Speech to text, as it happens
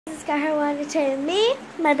Skylar wanted to. Me,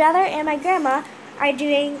 my brother, and my grandma are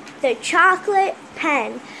doing the chocolate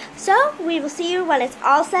pen. So we will see you when it's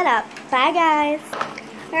all set up. Bye, guys.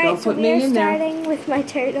 All right, so we are starting with my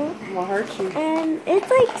turtle. Will hurt you. And it's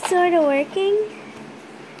like sort of working.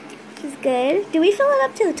 Which is good. Do we fill it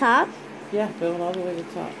up to the top? Yeah, fill it all the way to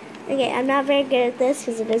the top. Okay, I'm not very good at this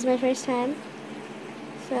because it is my first time.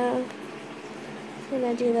 So I'm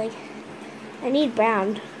gonna do like, I need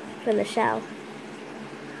brown for the shell.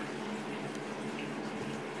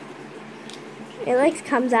 It like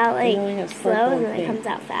comes out like slow and then it comes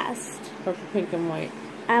out fast. Purple, pink, and white.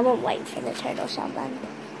 I want white for the turtle shell then.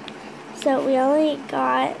 So we only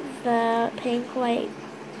got the pink, white,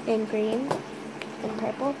 and green, and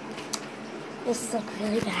purple. This is like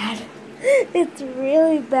really bad. It's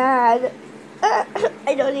really bad.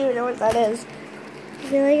 I don't even know what that is. I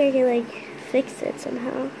feel like I can like fix it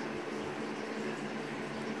somehow.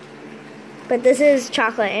 But this is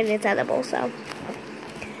chocolate and it's edible, so I'm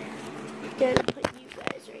gonna put you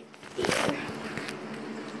guys right there.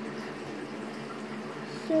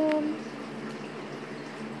 So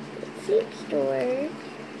it seems to work.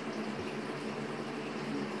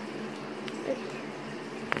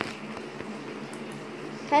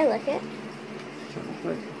 Can I lick it?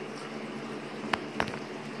 Chocolate.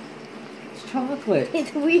 It's chocolate.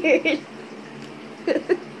 It's weird.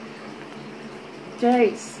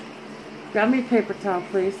 Jace, grab me a paper towel,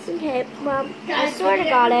 please. Okay, well, I sort of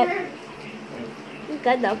got it. It's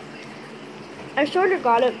good though. I sort of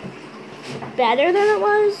got it better than it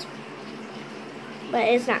was, but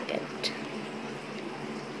it's not good.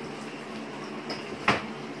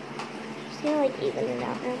 Just gonna like even it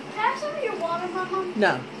out now. Can I have some of your water, Mama?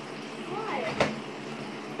 No. Why?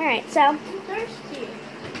 Alright, so I'm thirsty.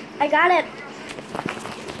 I got it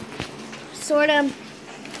sort of,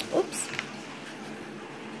 oops.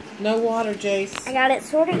 No water, Jace. I got it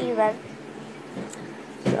sort of even.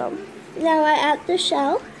 So now I add the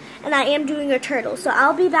shell, and I am doing a turtle. So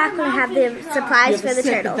I'll be back when I have the supplies for the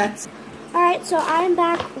turtle. Alright, so I'm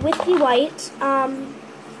back with the white.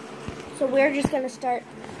 So we're just going to start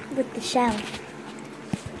with the shell.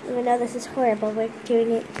 Even though this is horrible, we're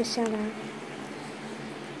doing it the shell now.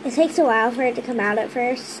 It takes a while for it to come out at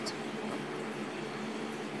first.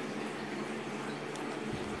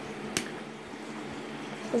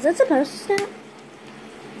 Was it supposed to snap?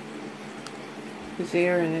 There's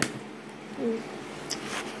air in it.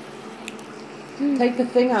 Take the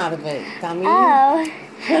thing out of it, dummy. Oh,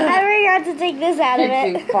 I forgot to take this out of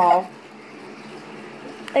it. You fall.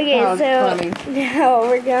 Okay, oh, so funny. Now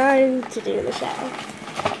we're going to do the shell.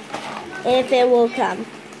 If it will come.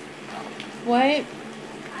 Wait.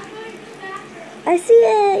 I see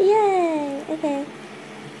it, yay. Okay.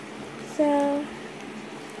 So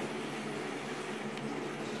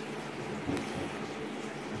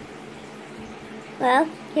well,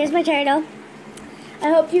 here's my turtle. I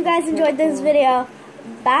hope you guys enjoyed this video.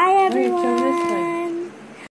 Bye, everyone.